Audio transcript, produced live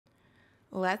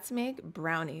Let's make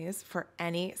brownies for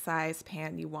any size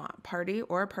pan you want. Party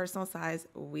or personal size,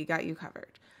 we got you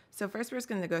covered. So first we're just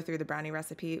going to go through the brownie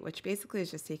recipe, which basically is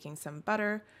just taking some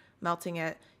butter, melting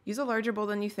it. Use a larger bowl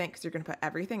than you think because you're going to put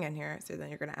everything in here. So then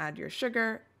you're going to add your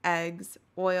sugar, eggs,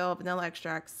 oil, vanilla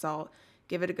extract, salt,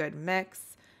 give it a good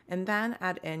mix, and then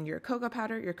add in your cocoa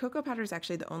powder. Your cocoa powder is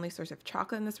actually the only source of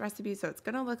chocolate in this recipe, so it's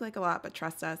going to look like a lot, but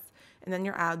trust us. And then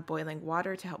you'll add boiling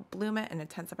water to help bloom it and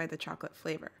intensify the chocolate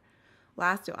flavor.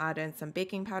 Last, you'll add in some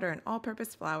baking powder and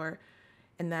all-purpose flour,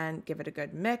 and then give it a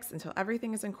good mix until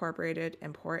everything is incorporated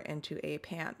and pour it into a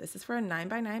pan. This is for a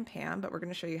 9x9 pan, but we're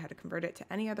going to show you how to convert it to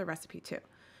any other recipe too.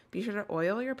 Be sure to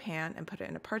oil your pan and put it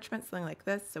in a parchment sling like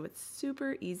this so it's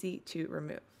super easy to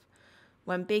remove.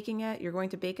 When baking it, you're going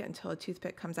to bake it until a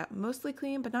toothpick comes out mostly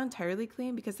clean, but not entirely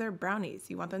clean because they're brownies.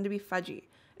 You want them to be fudgy.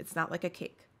 It's not like a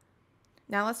cake.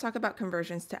 Now let's talk about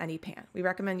conversions to any pan. We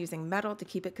recommend using metal to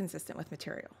keep it consistent with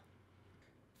material.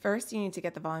 First, you need to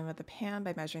get the volume of the pan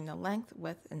by measuring the length,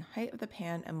 width, and height of the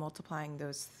pan and multiplying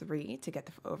those three to get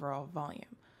the overall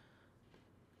volume.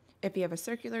 If you have a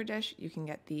circular dish, you can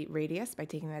get the radius by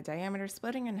taking the diameter,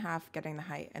 splitting in half, getting the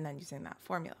height, and then using that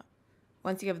formula.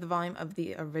 Once you have the volume of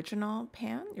the original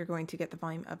pan, you're going to get the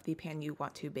volume of the pan you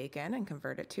want to bake in and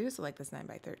convert it to, so like this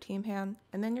 9x13 pan,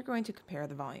 and then you're going to compare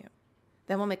the volume.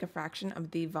 Then we'll make a fraction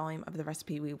of the volume of the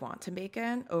recipe we want to bake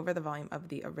in over the volume of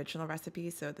the original recipe,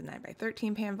 so the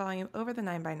 9x13 pan volume over the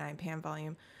 9x9 pan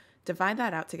volume. Divide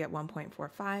that out to get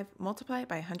 1.45, multiply it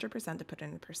by 100% to put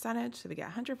in a percentage, so we get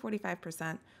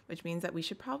 145%, which means that we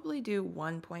should probably do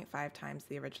 1.5 times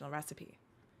the original recipe.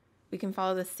 We can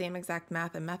follow the same exact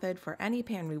math and method for any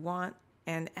pan we want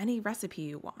and any recipe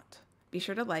you want. Be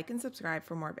sure to like and subscribe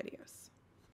for more videos.